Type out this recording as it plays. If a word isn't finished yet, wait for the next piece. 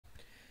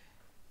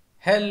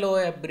Hello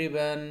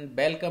everyone,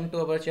 welcome to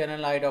our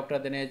channel I doctor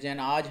Dinesh Jain.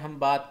 आज हम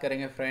बात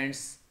करेंगे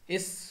फ्रेंड्स,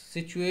 इस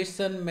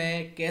सिचुएशन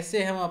में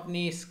कैसे हम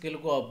अपनी स्किल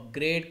को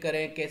अपग्रेड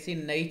करें, कैसी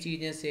नई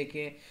चीज़ें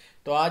सीखें।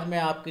 तो आज मैं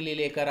आपके लिए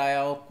लेकर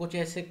आया हूँ कुछ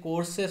ऐसे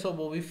कोर्सेस और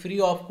वो भी फ्री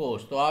ऑफ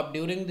कॉस्ट। तो आप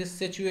ड्यूरिंग दिस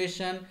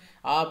सिचुएशन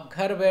आप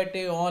घर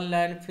बैठे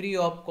ऑनलाइन फ्री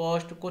ऑफ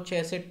कॉस्ट कुछ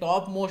ऐसे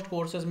टॉप मोस्ट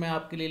कोर्सेज मैं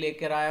आपके लिए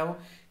लेकर आया हूँ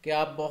कि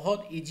आप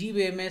बहुत इजी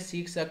वे में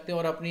सीख सकते हैं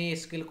और अपनी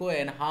स्किल को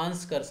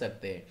एनहांस कर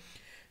सकते हैं।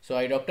 सो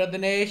आई doctor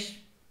Dinesh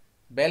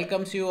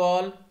welcomes you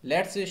all.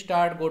 Let's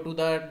start. Go to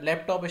the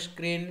laptop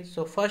screen.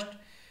 So first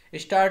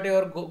start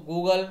your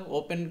Google,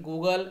 open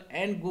Google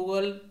and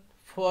Google,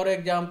 for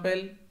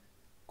example,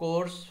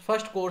 course.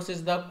 First course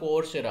is the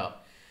Coursera.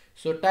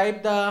 So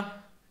type the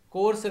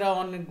Coursera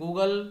on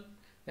Google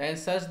and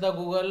search the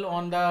Google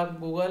on the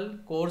Google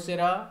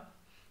Coursera.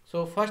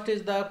 So first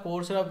is the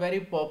Coursera,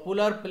 very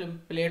popular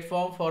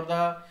platform for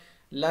the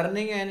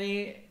learning any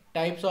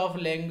types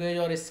of language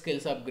or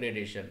skills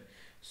upgradation.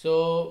 So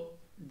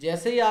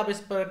जैसे ही आप इस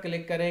पर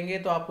click करेंगे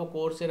तो आपको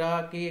Coursera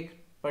की एक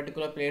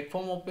particular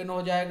platform open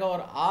हो जाएगा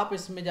और आप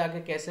इसमें जाके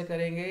कैसे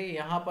करेंगे,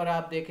 यहाँ पर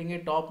आप देखेंगे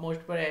टॉप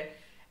मोस्ट पर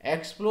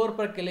एक्सप्लोर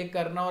पर क्लिक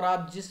करना और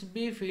आप जिस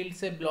भी फील्ड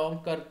से बिलोंग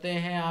करते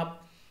हैं आप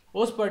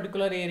उस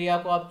पर्टिकुलर एरिया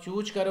को आप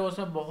चूज करें।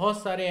 उसमें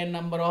बहुत सारे N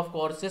number of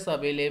courses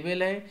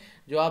available हैं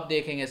जो आप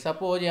देखेंगे।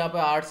 सपोज यहाँ पर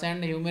आर्ट्स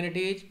एंड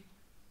ह्यूमैनिटीज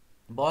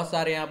बहुत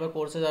सारे यहाँ पर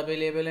कोर्सेज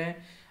अवेलेबल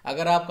हैं।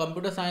 अगर आप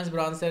कंप्यूटर साइंस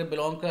ब्रांच से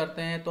बिलोंग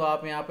करते हैं तो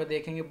आप यहाँ पर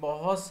देखेंगे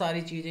बहुत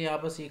सारी चीज़ें यहाँ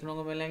पर सीखने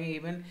को मिलेंगी।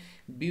 इवन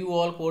व्यू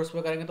ऑल कोर्स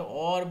पे करेंगे तो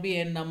और भी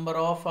एन नंबर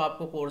ऑफ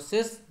आपको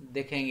कोर्सेज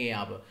दिखेंगे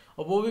यहाँ पर,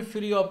 और वो भी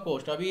फ्री ऑफ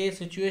कॉस्ट। अभी ये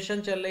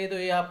सिचुएशन चल रही है तो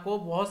ये आपको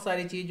बहुत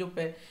सारी चीज़ जो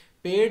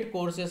पेड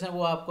कोर्सेज हैं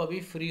वो आपको अभी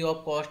फ्री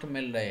ऑफ कॉस्ट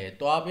मिल रहे हैं।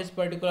 तो आप इस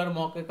पर्टिकुलर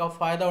मौके का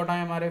फ़ायदा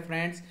उठाएं हमारे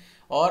फ्रेंड्स,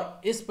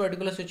 और इस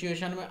पर्टिकुलर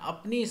सिचुएशन में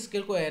अपनी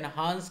स्किल को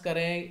एनहांस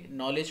करें,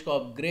 नॉलेज को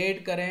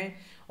अपग्रेड करें।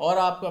 और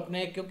आप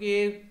अपने, क्योंकि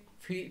ये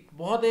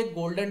बहुत एक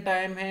गोल्डन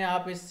टाइम है,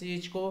 आप इस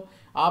चीज़ को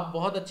आप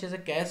बहुत अच्छे से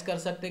कैच कर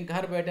सकते हैं।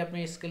 घर बैठे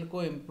अपनी स्किल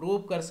को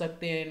इम्प्रूव कर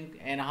सकते हैं,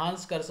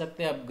 एनहांस कर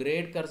सकते हैं,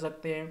 अपग्रेड कर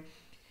सकते हैं।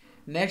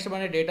 नेक्स्ट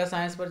मैंने डेटा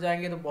साइंस पर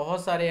जाएंगे तो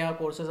बहुत सारे यहाँ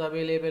कोर्सेज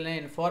अवेलेबल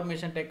हैं।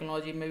 इंफॉर्मेशन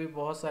टेक्नोलॉजी में भी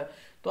बहुत सारे।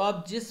 तो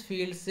आप जिस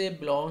फील्ड से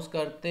बिलोंग्स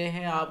करते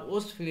हैं आप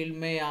उस फील्ड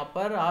में यहाँ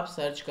पर आप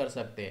सर्च कर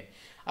सकते हैं।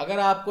 अगर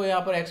आपको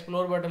यहाँ पर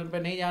एक्सप्लोर बटन पे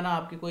नहीं जाना,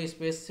 आपकी कोई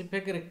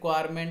स्पेसिफिक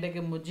रिक्वायरमेंट है कि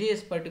मुझे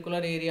इस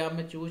पर्टिकुलर एरिया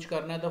में चूज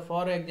करना है, तो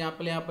फॉर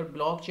एग्जांपल यहाँ पर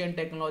ब्लॉकचेन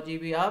टेक्नोलॉजी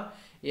भी आप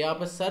यहाँ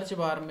पर सर्च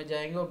बार में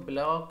जाएंगे और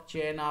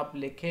ब्लॉकचेन आप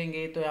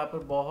लिखेंगे तो यहाँ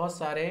पर बहुत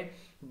सारे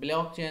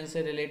ब्लॉकचेन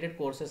से रिलेटेड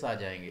कोर्सेस आ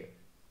जाएंगे।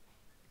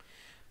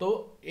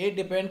 तो ये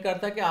डिपेंड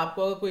करता है कि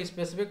आपको अगर कोई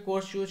स्पेसिफिक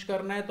कोर्स चूज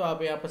करना है तो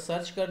आप यहाँ पर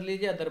सर्च कर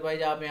लीजिए,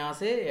 अदरवाइज आप यहाँ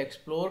से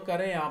एक्सप्लोर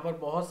करें। यहाँ पर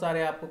बहुत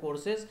सारे आपको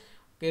कोर्सेज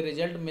के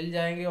रिजल्ट मिल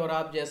जाएंगे। और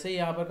आप जैसे ही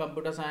यहाँ पर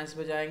कंप्यूटर साइंस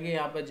पे जाएंगे,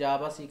 यहाँ पर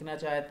जावा सीखना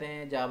चाहते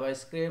हैं, जावा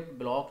स्क्रिप्ट,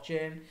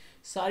 ब्लॉकचेन,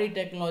 सारी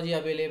टेक्नोलॉजी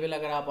अवेलेबल।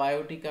 अगर आप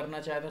आईओटी करना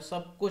चाहते हैं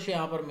सब कुछ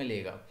यहाँ पर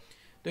मिलेगा।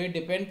 तो ये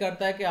डिपेंड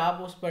करता है कि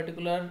आप उस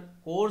पर्टिकुलर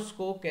कोर्स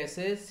को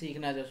कैसे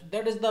सीखना चाहते हैं।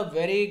 That is the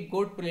very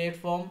good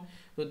platform.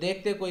 तो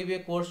देखते हैं, कोई भी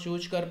कोर्स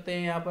चूज करते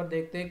हैं, यहाँ पर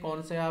देखते हैं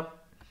कौन से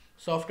आप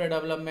software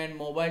development,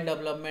 mobile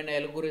development,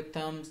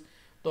 algorithms.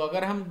 तो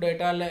अगर हम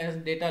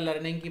डेटा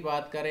लर्निंग की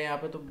बात करें यहाँ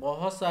पे तो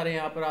बहुत सारे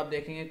यहाँ पर आप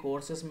देखेंगे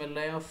कोर्सेस मिल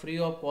रहे हैं और फ्री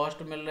ऑफ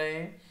कॉस्ट मिल रहे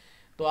हैं।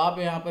 तो आप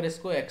यहाँ पर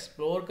इसको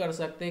एक्सप्लोर कर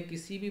सकते हैं।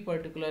 किसी भी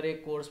पर्टिकुलर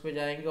एक कोर्स पे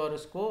जाएंगे और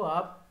उसको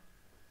आप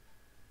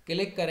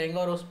क्लिक करेंगे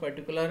और उस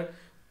पर्टिकुलर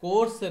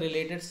कोर्स से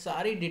रिलेटेड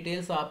सारी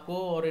डिटेल्स आपको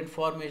और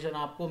इन्फॉर्मेशन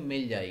आपको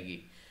मिल जाएगी।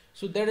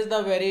 So that is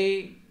the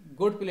very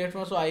good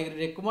platform. So I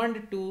recommend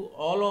to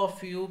all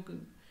of you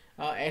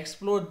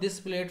explore this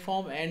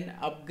platform and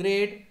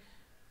upgrade.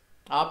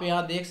 आप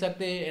यहाँ देख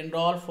सकते हैं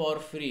एनरोल फॉर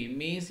फ्री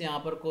मीन्स यहाँ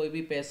पर कोई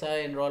भी पैसा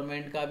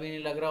एनरोलमेंट का भी नहीं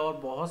लग रहा और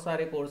बहुत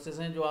सारे कोर्सेज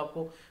हैं जो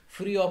आपको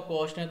फ्री ऑफ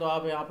कॉस्ट हैं। तो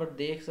आप यहाँ पर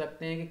देख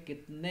सकते हैं कि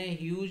कितने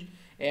ह्यूज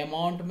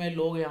अमाउंट में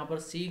लोग यहाँ पर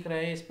सीख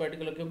रहे हैं इस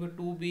पर्टिकुलर, क्योंकि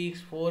 2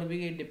 वीक्स 4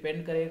 वीक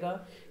डिपेंड करेगा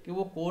कि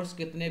वो कोर्स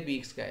कितने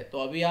वीक्स का है। तो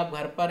अभी आप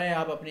घर पर हैं,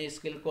 आप अपनी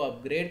स्किल को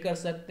अपग्रेड कर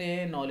सकते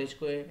हैं, नॉलेज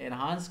को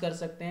एनहांस कर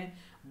सकते हैं।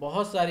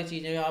 बहुत सारी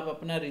चीज़ें आप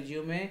अपना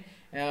रिज्यूमे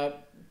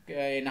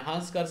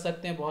इन्हांस कर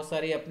सकते हैं, बहुत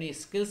सारी अपनी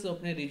स्किल्स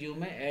अपने रिज्यूम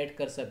में ऐड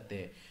कर सकते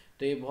हैं।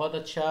 तो ये बहुत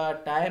अच्छा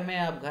टाइम है,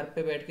 आप घर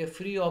पे बैठ के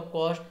फ्री ऑफ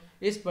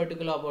कॉस्ट इस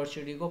पर्टिकुलर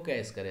अपॉर्चुनिटी को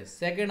कैच करें।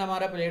 सेकंड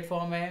हमारा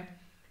प्लेटफॉर्म है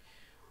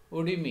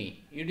उडिमी।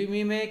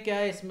 उडिमी में क्या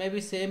है, इसमें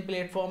भी सेम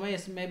प्लेटफॉर्म है,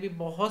 इसमें भी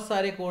बहुत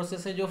सारे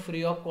कोर्सेस हैं जो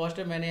फ्री ऑफ कॉस्ट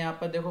है। मैंने यहाँ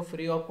पर देखो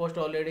फ्री ऑफ कॉस्ट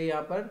ऑलरेडी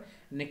यहाँ पर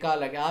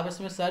निकाला गया। आप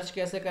इसमें सर्च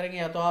कैसे करेंगे,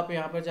 या तो आप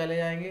यहाँ पर चले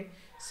जाएंगे,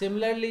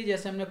 सिमिलरली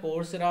जैसे हमने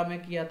कोर्सेरा में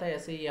किया था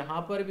ऐसे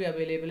यहाँ पर भी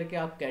अवेलेबल है कि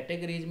आप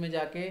कैटेगरीज में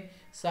जाके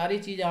सारी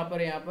चीज़ यहाँ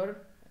पर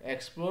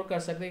एक्सप्लोर कर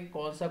सकते हैं कि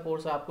कौन सा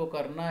कोर्स आपको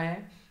करना है,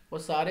 और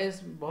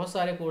बहुत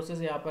सारे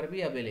कोर्सेज यहाँ पर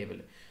भी अवेलेबल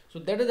है। So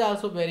that is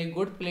also very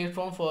good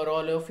platform for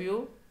all of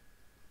you.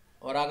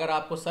 और अगर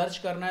आपको सर्च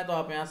करना है तो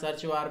आप यहाँ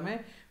सर्च बार में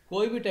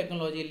कोई भी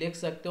टेक्नोलॉजी लिख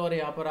सकते हो और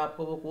यहाँ पर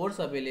आपको वो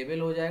कोर्स अवेलेबल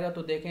हो जाएगा।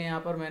 तो देखें यहाँ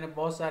पर मैंने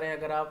बहुत सारे,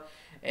 अगर आप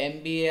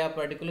एमबीए या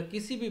पर्टिकुलर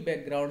किसी भी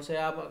बैकग्राउंड से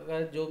आप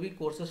अगर जो भी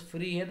कोर्सेज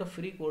फ्री है तो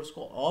फ्री कोर्स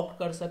को ऑप्ट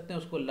कर सकते हैं,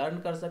 उसको लर्न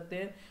कर सकते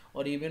हैं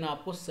और इवन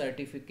आपको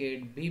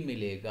सर्टिफिकेट भी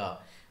मिलेगा।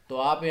 तो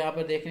आप यहाँ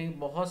पर देखेंगे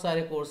बहुत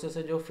सारे कोर्सेज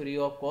हैं जो फ्री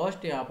ऑफ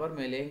कॉस्ट यहाँ पर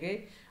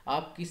मिलेंगे।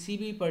 आप किसी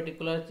भी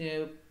पर्टिकुलर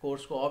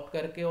कोर्स को ऑप्ट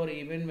करके, और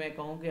इवन मैं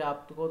कहूँ कि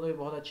आपको तो ये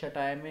बहुत अच्छा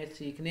टाइम है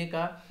सीखने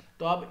का,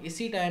 तो आप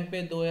इसी टाइम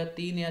पे 2 या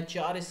 3 या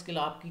 4 स्किल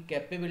आपकी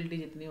कैपेबिलिटी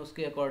जितनी है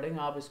उसके अकॉर्डिंग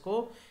आप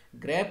इसको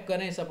ग्रैब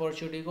करें इस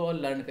अपॉर्चुनिटी को और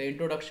लर्न करें।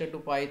 इंट्रोडक्शन टू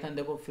पाइथन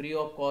देखो फ्री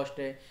ऑफ कॉस्ट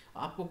है,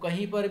 आपको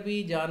कहीं पर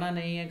भी जाना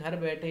नहीं है, घर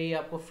बैठे ही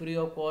आपको फ्री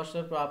ऑफ कॉस्ट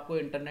है। तो आपको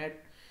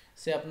इंटरनेट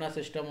से अपना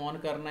सिस्टम ऑन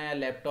करना है,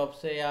 लैपटॉप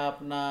से या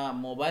अपना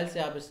मोबाइल से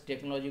आप इस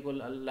टेक्नोलॉजी को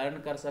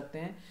लर्न कर सकते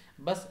हैं।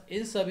 बस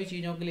इन सभी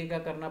चीज़ों के लिए क्या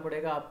करना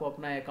पड़ेगा, आपको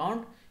अपना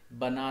अकाउंट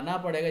बनाना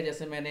पड़ेगा।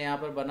 जैसे मैंने यहाँ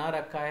पर बना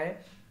रखा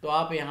है तो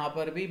आप यहाँ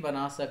पर भी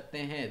बना सकते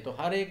हैं। तो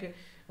हर एक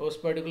उस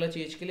पर्टिकुलर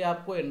चीज़ के लिए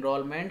आपको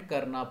एनरोलमेंट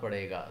करना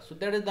पड़ेगा। So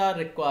that is the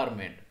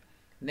requirement.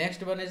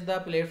 Next one is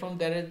the platform,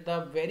 that is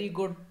the very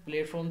good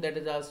platform that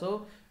is also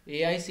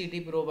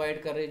AICT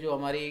provide कर रही है, जो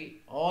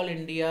हमारी all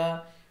India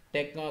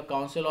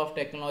council of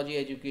technology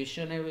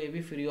education है, वो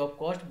भी फ्री ऑफ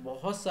कॉस्ट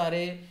बहुत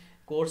सारे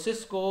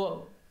कोर्सेज को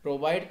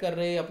प्रोवाइड कर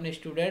रहे हैं अपने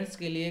स्टूडेंट्स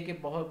के लिए कि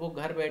बहुत वो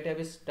घर बैठे अब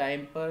इस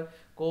टाइम पर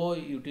को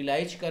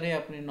यूटिलाइज करें,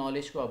 अपनी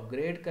नॉलेज को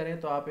अपग्रेड करें।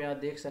 तो आप यहाँ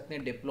देख सकते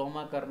हैं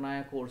डिप्लोमा करना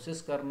है,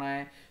 कोर्सेज करना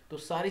है, तो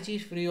सारी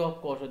चीज़ free of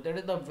cost. That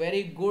is the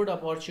very good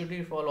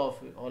opportunity for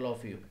all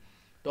of you.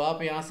 तो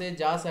आप यहाँ से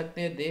जा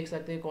सकते हैं, देख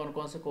सकते हैं कौन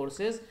कौन से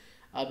कोर्सेज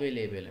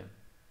अवेलेबल हैं।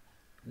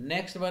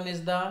 Next one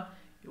is the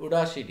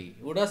उडासिटी।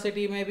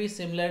 उडासिटी में भी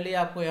सिमिलरली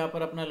आपको यहाँ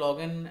पर अपना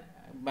लॉगिन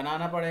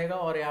बनाना पड़ेगा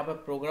और यहाँ पर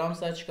प्रोग्राम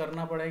सर्च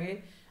करना पड़ेंगे।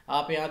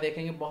 आप यहाँ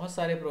देखेंगे बहुत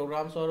सारे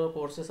प्रोग्राम्स और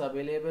कोर्सेस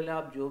अवेलेबल हैं,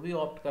 आप जो भी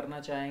ऑप्ट करना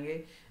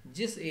चाहेंगे,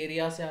 जिस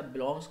एरिया से आप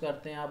बिलोंग्स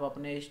करते हैं, आप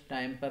अपने इस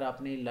टाइम पर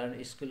अपनी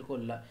लर्न स्किल को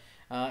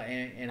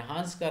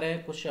एनहांस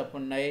करें, कुछ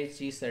अपन नए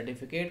चीज़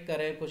सर्टिफिकेट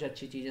करें, कुछ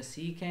अच्छी चीज़ें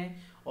सीखें।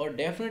 और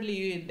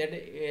डेफिनेटली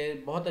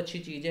दैट बहुत अच्छी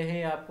चीज़ें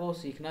हैं, आपको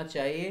सीखना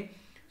चाहिए।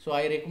 सो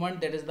I recommend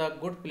that is the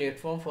good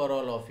platform for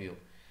all of you.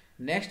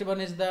 Next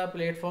one is the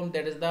platform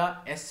that is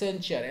the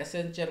Accenture.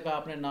 Accenture का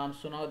आपने नाम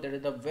सुना हो, that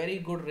is the very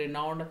good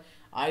renowned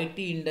IT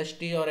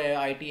industry और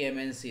IT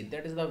MNC,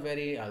 that is the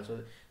very also.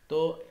 तो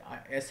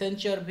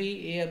Accenture भी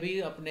ये अभी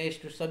अपने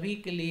सभी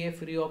के लिए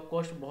फ्री ऑफ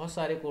कॉस्ट बहुत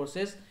सारे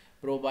कोर्सेज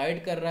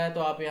प्रोवाइड कर रहा है। तो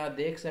आप यहाँ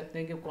देख सकते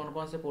हैं कि कौन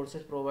कौन से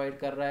कोर्सेज प्रोवाइड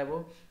कर रहा है वो।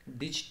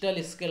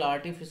 Digital skill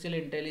artificial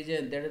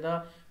intelligence, that is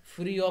the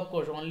free of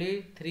cost, only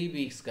 3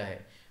 weeks का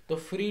है। तो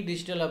फ्री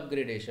डिजिटल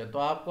अपग्रेडेशन, तो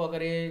आपको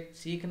अगर ये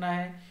सीखना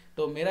है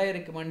तो मेरा ये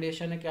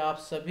रिकमेंडेशन है कि आप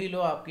सभी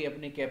लोग आपकी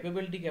अपनी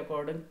कैपेबिलिटी के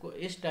अकॉर्डिंग को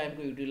इस टाइम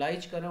को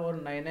यूटिलाइज करें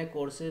और नए नए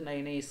कोर्सेज,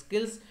 नई नई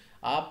स्किल्स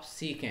आप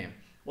सीखें।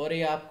 और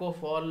ये आपको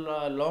फॉर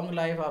लॉन्ग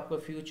लाइफ, आपके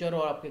फ्यूचर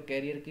और आपके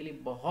करियर के लिए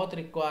बहुत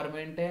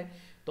रिक्वायरमेंट है।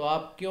 तो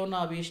आप क्यों ना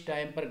अभी इस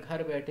टाइम पर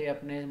घर बैठे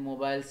अपने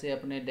मोबाइल से,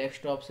 अपने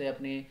डेस्कटॉप से,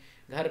 अपने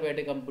घर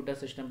बैठे कंप्यूटर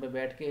सिस्टम पर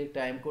बैठ के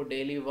टाइम को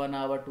डेली 1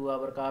 आवर 2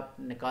 आवर का आप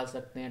निकाल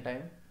सकते हैं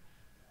time.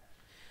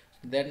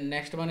 Then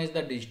next one is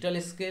the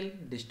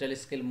digital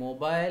skill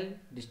mobile,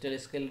 digital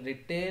skill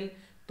retail.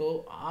 तो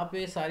आप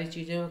ये सारी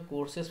चीज़ें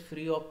कोर्सेज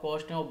फ्री ऑफ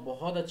कॉस्ट हैं और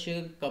बहुत अच्छे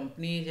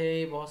कंपनीज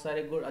है, बहुत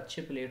सारे गुड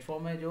अच्छे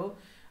प्लेटफॉर्म है जो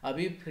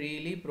अभी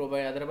फ्रीली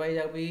प्रोवाइड। अदरवाइज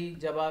अभी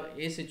जब आप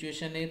ये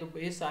सिचुएशन नहीं, तो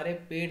ये सारे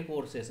पेड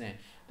कोर्सेज हैं,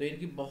 तो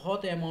इनकी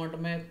बहुत अमाउंट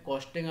में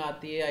कॉस्टिंग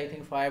आती है। आई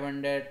थिंक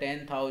 500,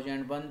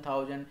 10,000,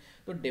 1,000,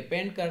 तो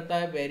डिपेंड करता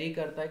है, वेरी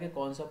करता है कि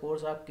कौन सा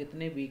कोर्स आप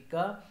कितने वीक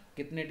का,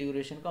 कितने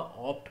ड्यूरेशन का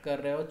ऑप्ट कर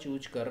रहे हो,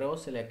 चूज कर रहे हो,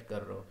 सिलेक्ट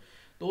कर रहे हो।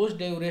 तो उस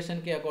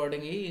ड्यूरेशन के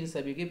अकॉर्डिंग ही इन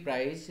सभी की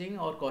प्राइसिंग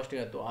और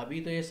कॉस्टिंग है। तो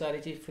अभी तो ये सारी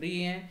चीज़ फ्री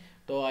हैं,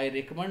 तो I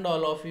recommend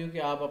all of you कि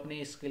आप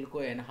अपनी स्किल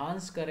को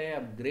एनहांस करें,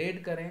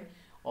 अपग्रेड करें।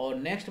 और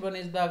नेक्स्ट वन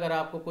इज़ द, अगर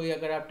आपको कोई,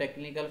 अगर आप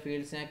टेक्निकल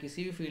फील्ड से हैं,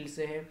 किसी भी फील्ड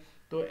से हैं,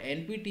 तो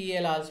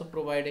NPTEL आल्सो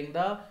प्रोवाइडिंग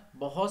द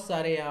बहुत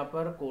सारे यहाँ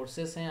पर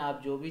कोर्सेस हैं,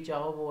 आप जो भी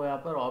चाहो वो यहाँ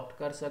पर ऑप्ट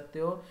कर सकते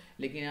हो।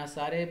 लेकिन यहाँ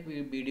सारे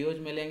वीडियोज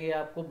मिलेंगे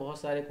आपको,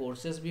 बहुत सारे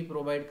कोर्सेज भी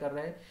प्रोवाइड कर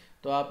रहे हैं।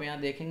 तो आप यहाँ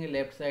देखेंगे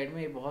लेफ्ट साइड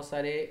में ये बहुत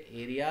सारे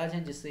एरियाज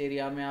हैं, जिस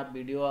एरिया में आप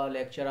वीडियो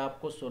लेक्चर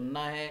आपको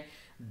सुनना है,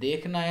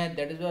 देखना है,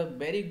 that is a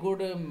very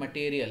good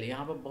material.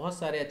 यहाँ पर बहुत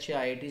सारे अच्छे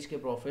IITs के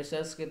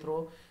प्रोफेसर्स के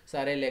थ्रू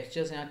सारे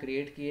लेक्चर्स यहाँ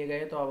क्रिएट किए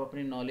गए, तो आप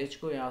अपनी नॉलेज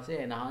को यहाँ से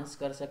एनहांस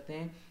कर सकते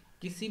हैं।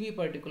 किसी भी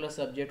पर्टिकुलर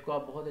सब्जेक्ट को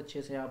आप बहुत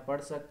अच्छे से यहाँ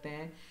पढ़ सकते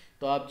हैं।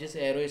 तो आप जिस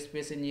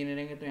एरोस्पेस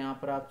इंजीनियरिंग है तो यहाँ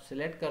पर आप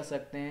सिलेक्ट कर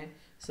सकते हैं।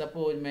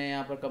 सपोज मैं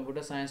यहाँ पर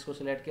कंप्यूटर साइंस को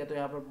सिलेक्ट किया, तो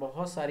यहाँ पर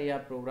बहुत सारी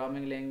आप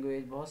प्रोग्रामिंग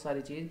लैंग्वेज, बहुत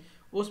सारी चीज़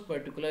उस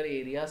पर्टिकुलर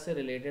एरिया से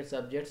रिलेटेड,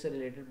 सब्जेक्ट से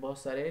रिलेटेड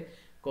बहुत सारे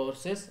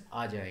कोर्सेस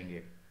आ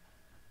जाएंगे।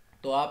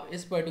 तो आप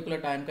इस पर्टिकुलर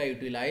टाइम का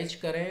यूटिलाइज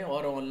करें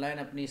और ऑनलाइन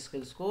अपनी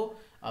स्किल्स को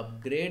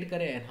अपग्रेड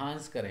करें,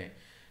 एनहांस करें।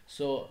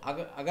 सो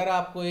अगर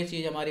आपको ये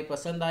चीज़ हमारी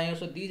पसंद आई हो,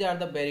 so these are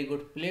the very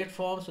good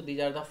platform. So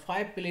these are the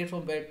 5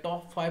 platform, very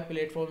top 5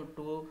 platform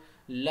to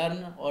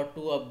learn और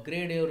to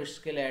upgrade your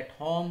skill at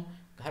home,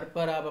 घर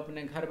पर आप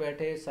अपने घर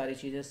बैठे सारी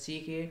चीज़ें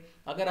सीखिए।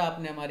 अगर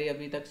आपने हमारी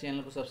अभी तक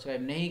चैनल को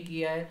सब्सक्राइब नहीं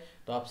किया है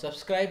तो आप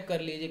सब्सक्राइब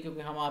कर लीजिए,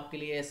 क्योंकि हम आपके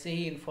लिए ऐसे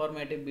ही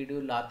इंफॉर्मेटिव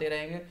वीडियो लाते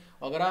रहेंगे।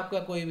 अगर आपका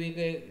कोई भी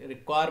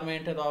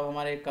रिक्वायरमेंट है तो आप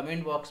हमारे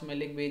कमेंट बॉक्स में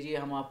लिख भेजिए,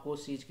 हम आपको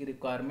उस चीज़ की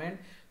रिक्वायरमेंट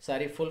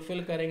सारी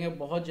फुलफिल करेंगे।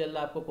 बहुत जल्द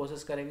आपको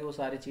कोशिश करेंगे वो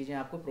सारी चीज़ें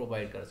आपको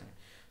प्रोवाइड कर सकें।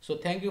 So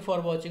thank you for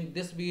watching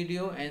this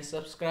video and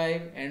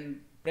subscribe and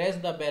press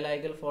the bell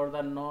icon for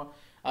the no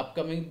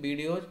upcoming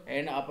videos.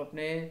 And आप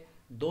अपने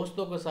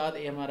दोस्तों के साथ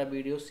ये हमारा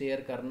वीडियो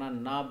शेयर करना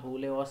ना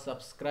भूलें और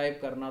सब्सक्राइब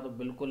करना तो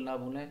बिल्कुल ना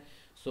भूलें।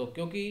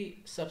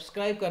 क्योंकि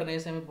सब्सक्राइब करने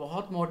से हमें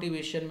बहुत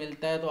मोटिवेशन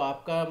मिलता है, तो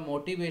आपका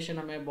मोटिवेशन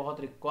हमें बहुत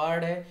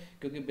रिक्वायर्ड है,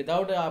 क्योंकि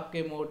विदाउट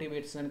आपके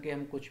मोटिवेशन के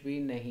हम कुछ भी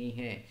नहीं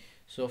हैं।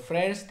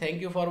 Friends,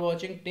 thank you for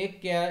watching, take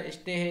care,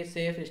 stay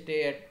safe,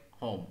 stay at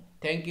home,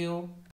 thank you.